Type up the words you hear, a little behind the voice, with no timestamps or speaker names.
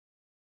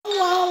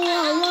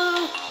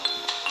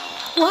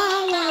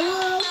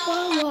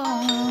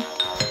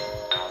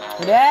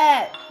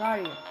Ρε,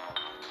 sorry.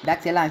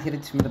 Εντάξει, έλα να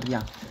χαιρετήσουμε τα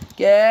παιδιά.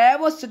 Και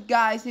what's up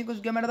guys, Νίκος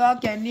Γκέμερ εδώ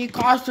και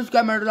Νίκος τους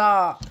Γκέμερ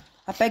εδώ.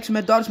 Θα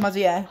παίξουμε τώρα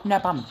μαζί, ναι,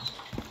 πάμε.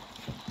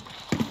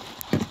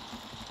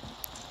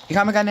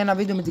 Είχαμε κάνει ένα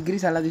βίντεο με την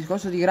Κρίσα, αλλά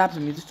δυστυχώς ότι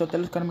γράψαμε, γιατί στο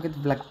τέλος κάναμε κάτι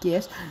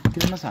βλακίες και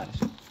δεν μας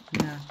άρεσε.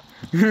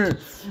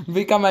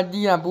 Μπήκαμε αντί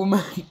να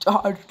πούμε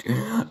George,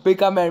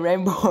 μπήκαμε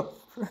Rainbow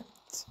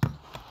Friends.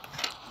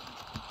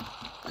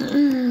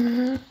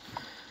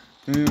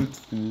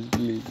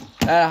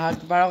 Θα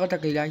του πάρω εγώ τα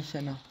κλειδιά για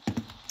σένα.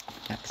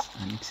 Εντάξει,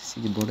 ανοίξε εσύ,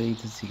 δεν μπορεί,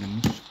 θα σε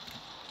γαμίσω.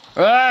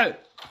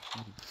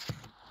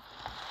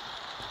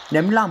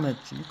 Δεν μιλάμε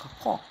έτσι, είναι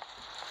κακό.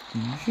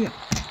 Υγεία.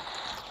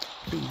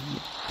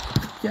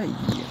 Ποια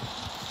υγεία?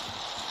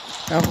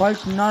 Εγώ όλη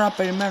την ώρα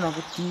περιμένω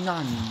από την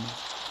Άννη μου.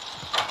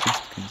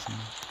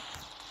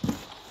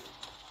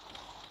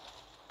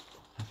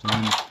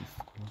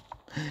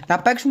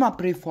 Θα παίξουμε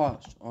απρίφως.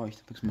 Όχι,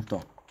 θα παίξουμε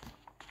αυτό.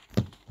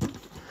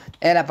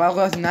 Έλα, πάω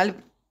εγώ στην άλλη.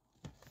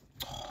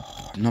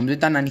 Νόμιζα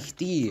ήταν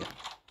ανοιχτή.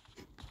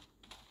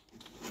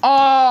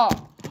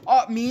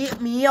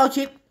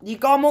 Μείωση.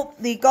 Δικό μου.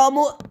 Δικό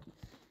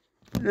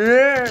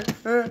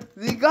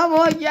μου,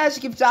 όχι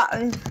άσκυψα.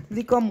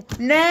 Δικό μου.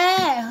 Ναι.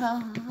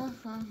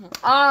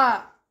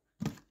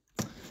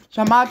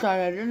 Σαμάτα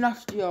ρε, δεν είναι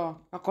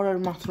αστείο. Να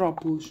κορεύουμε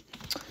ανθρώπους.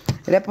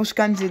 Ρε, πώς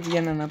κάνεις έτσι για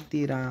έναν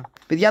αναπτήρα?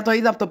 Παιδιά, το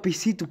είδα από το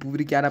PC του που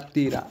βρήκε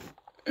αναπτήρα.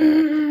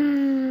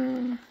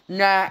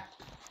 Ναι,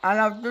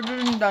 αλλά αυτό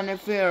δεν ήταν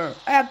fair.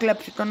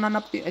 Έκλεψε τον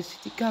αναπτήρα. Εσύ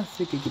τι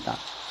κάθεσαι και κοιτά?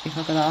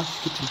 Είχα καταράσει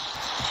σκέψη.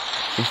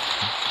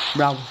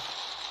 Μπράβο.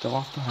 Και εγώ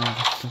αυτό θα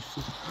έκανα.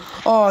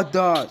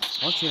 Όντως.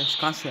 Όχι,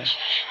 σκάσε.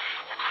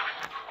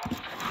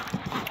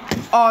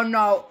 Oh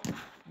no.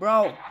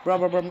 Bro.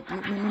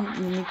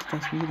 Μην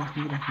κοιτάς, μην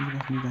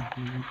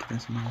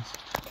κοιτάς.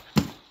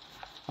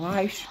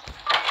 Άις.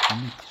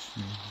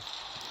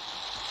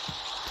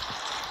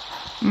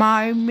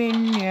 My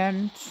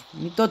minions.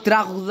 Μην το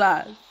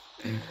τραγουδάς.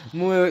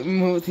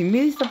 Μου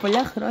θυμίζεις τα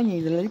παλιά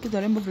χρόνια, δηλαδή και το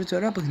Rainbow Friends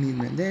ωραίο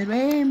παιχνίδι. The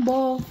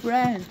Rainbow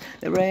Friends,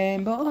 the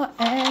Rainbow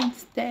Ends,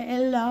 they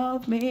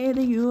love me,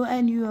 you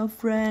and your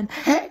friend.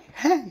 Hey,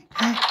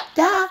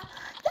 da,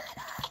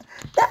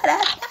 da.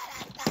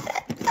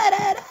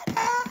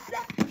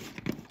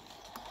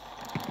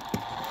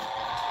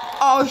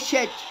 Oh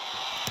shit!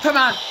 Come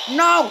on!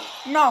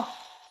 No!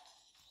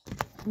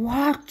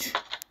 What?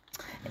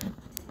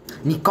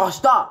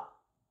 Νικώστα!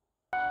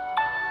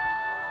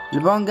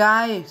 Λοιπόν,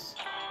 guys,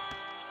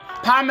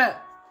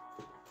 πάμε!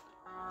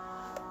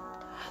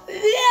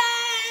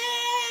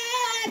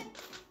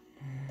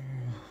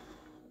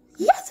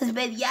 Γεια σας,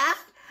 παιδιά!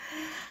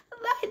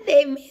 My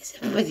name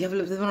is... Παιδιά,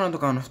 βλέπετε, δεν μπορώ να το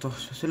κάνω αυτό.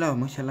 Σας λέω,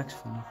 μου έχει αλλάξει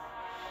φωνή.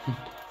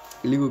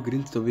 Λίγο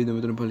cringe το βίντεο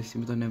με τον πολιστή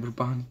με τον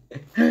Ευρωπάνο.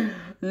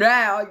 Ναι,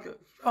 όχι.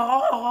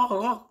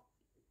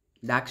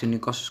 Εντάξει, ο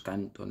Νικός σας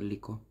κάνει τον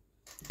Λύκο.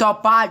 Το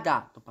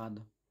πάντα.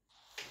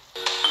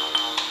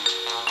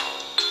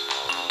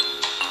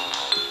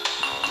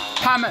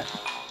 Πάμε!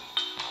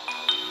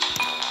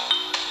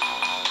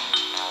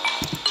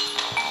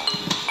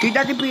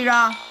 Κοίτα τι πήρα!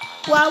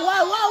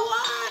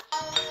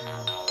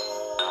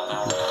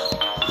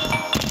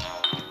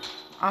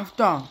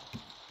 Αυτό.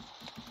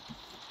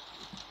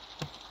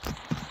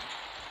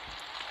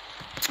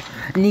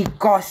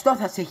 Νικώστο,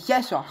 θα σε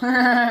χέσω.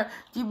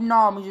 Τι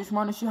νόμιζες,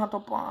 μόνο εσύ θα το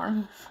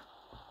πάρεις?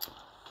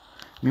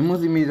 Μη μου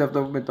θυμίζεις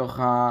αυτό με το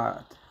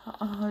χάτ.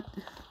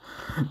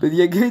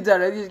 Παιδιά, κλείτσα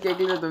ρέδιες και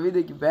έκλεισα το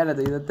βίντεο εκεί πέρα,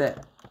 το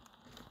είδατε?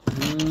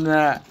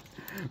 Ναι.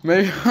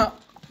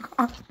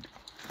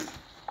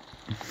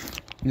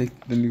 Ναι, ήταν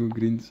λίγο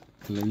cringe,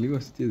 αλλά λίγο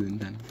αστείο δεν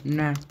ήταν?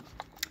 Ναι.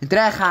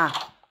 Τρέχα!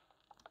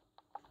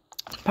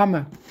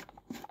 Πάμε!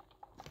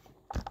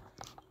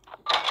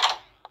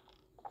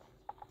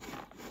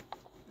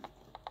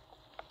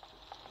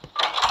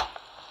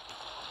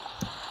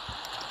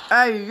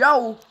 Hey, yo!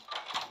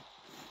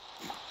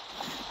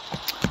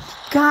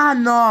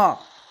 Κάνω!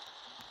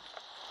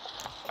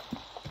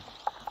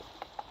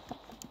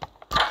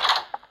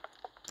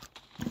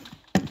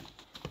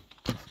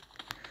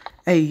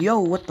 Hey, yo,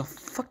 what the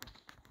fuck?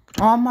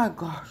 Oh my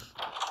gosh.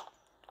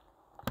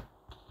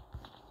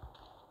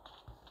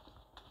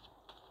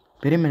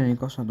 Περίμενε,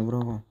 Νικό, να το βρω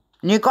εγώ.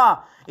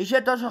 Νικό,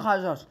 είσαι τόσο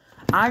χαζός.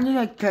 Αν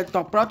είναι και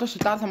το πρώτο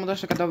σιτάρ θα μου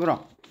δώσει 100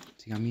 ευρώ.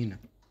 Σιγά μην είναι.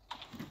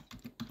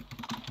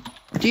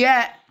 Τι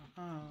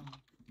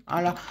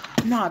αλλά,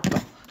 να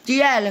το. Τι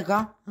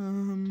έλεγα?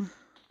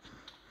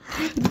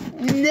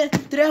 Ναι,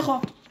 τρέχω.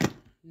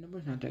 Δεν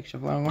μπορείς να τρέξεις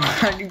από εγώ.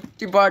 Ανοίξει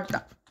την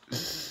πόρτα.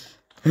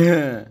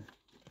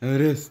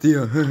 Ρε,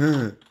 αστείο.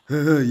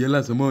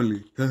 Γελάσαμε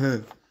όλοι.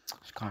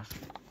 Σκάσου.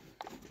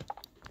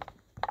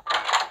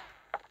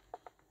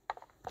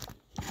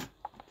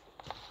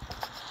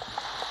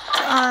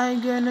 I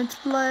can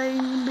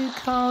explain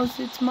because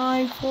it's my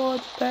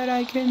fault that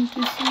I came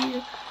to see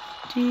you.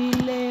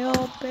 Τι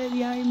λέω,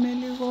 παιδιά, είμαι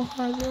λίγο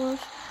χαζός,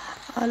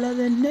 αλλά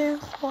δεν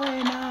έχω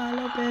ένα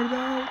άλλο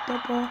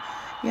παιδότοπο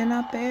για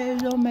να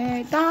παίζω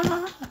μετά.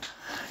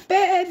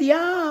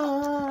 παιδιά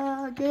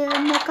και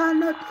να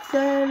κάνω τι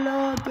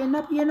θέλω και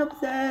να πηγαίνω που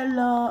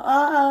θέλω.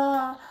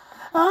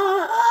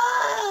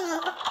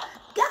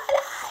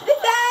 Καλά, τι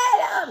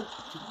θέλω.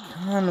 Τι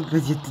κάνω,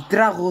 παιδιά, τι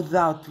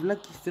τραγουδάω, τι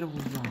βλάκες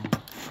τραγουδάω.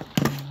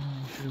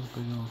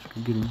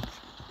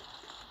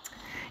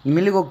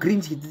 Είμαι λίγο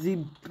cringe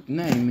γιατί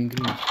ναι, είμαι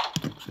cringe.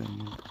 Το ξέρω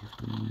μόνο που γι'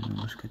 αυτό είναι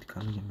όμως κάτι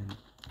καλό για μένα.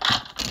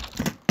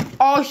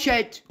 Oh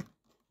shit!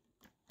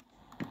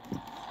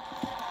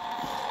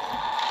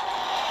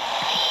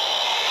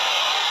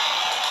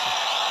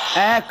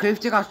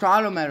 Κρύφτηκα στο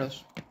άλλο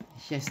μέρος.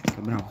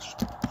 Χαίστηκα, μπράβο σου.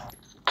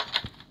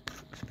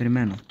 Σε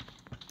περιμένω.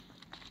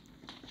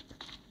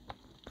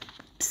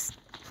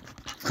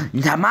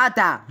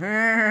 Σταμάτα!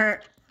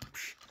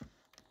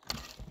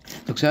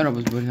 Το ξέρω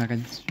πως μπορείς να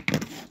κάνεις.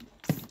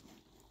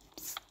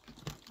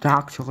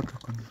 Εντάξει, εγώ το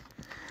κάνω.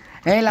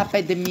 Έλα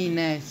 5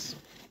 μήνες.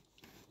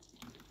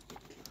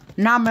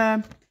 Να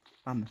με.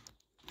 Πάμε.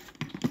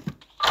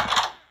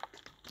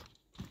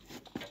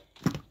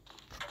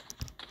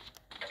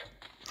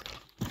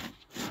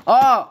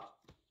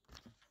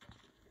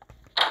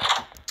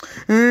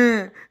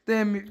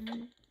 Τέμι.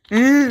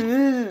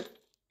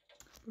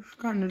 Πώς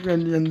κάνεις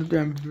για το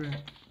τέμι.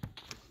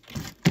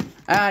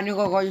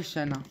 Ανοίγω εγώ για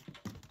σένα.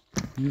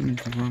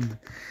 Φοβάμαι.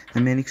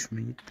 Να μην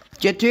ανοίξουμε.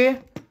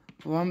 Γιατί?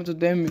 Φοβάμαι το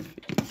τέμι.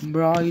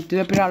 Μπρο, γιατί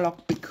δεν πήρα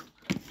lockpick.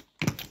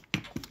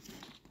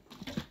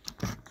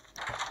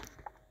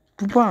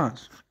 Πού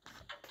πας?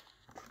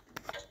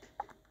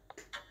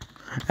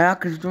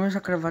 Κρυφτούμε στα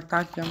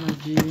κρεβατάκια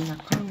μαζί, να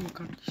κάνουμε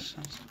κάτι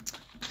σαν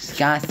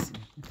σκιάσει.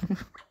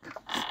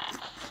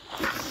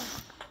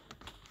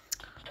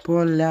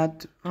 Πολλά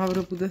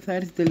αύριο που δεν θα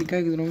έρθει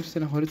τελικά και το νομίζω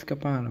στεναχωρήθηκα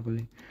πάρα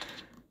πολύ.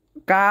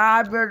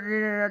 Κάποιος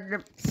είναι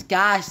να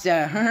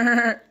σκάσε.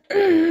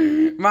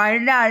 Μα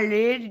είναι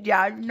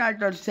αλήθεια να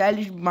το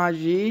θέλεις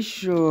μαζί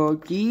σου.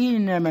 Τι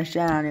είναι με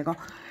σένα, Νίκο?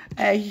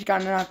 Έχεις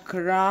κανένα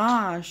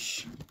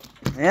crush?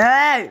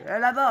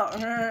 Έλα εδώ.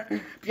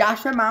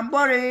 Πιάσε με αν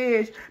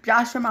μπορείς.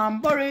 Πιάσε με αν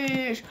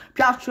μπορείς.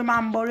 Πιάσε με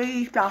αν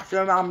μπορείς.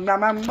 Πιάσε με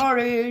αν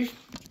μπορείς.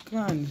 Τι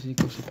κάνεις,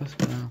 Νίκο, σε πας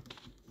καλά?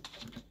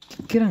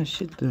 Κοίτα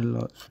shit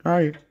τρελός.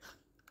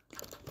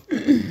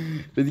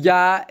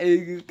 Παιδιά,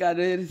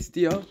 κάνω ένα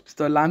αστείο.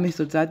 Στο λάμι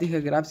στο chat είχα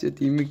γράψει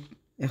ότι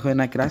έχω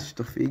ένα κράσι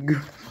στο φίγκο.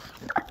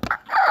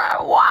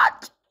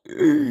 What?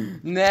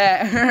 Ναι.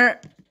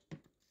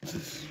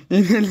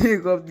 Είναι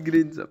λίγο από την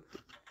cringe.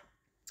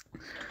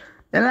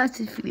 Έλα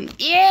στη φίλη.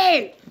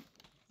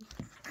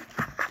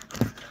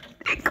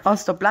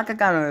 Ως το πλάκα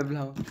κάνω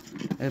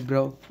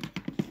μπρο.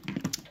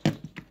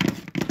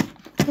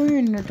 Πού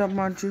είναι τα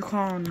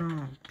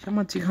ματσιχάνα? Ποια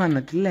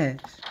ματσιχάνα, τι λες?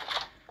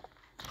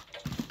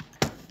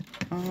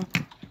 Πού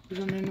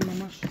να είναι η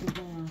μαμά σου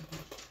εδώ?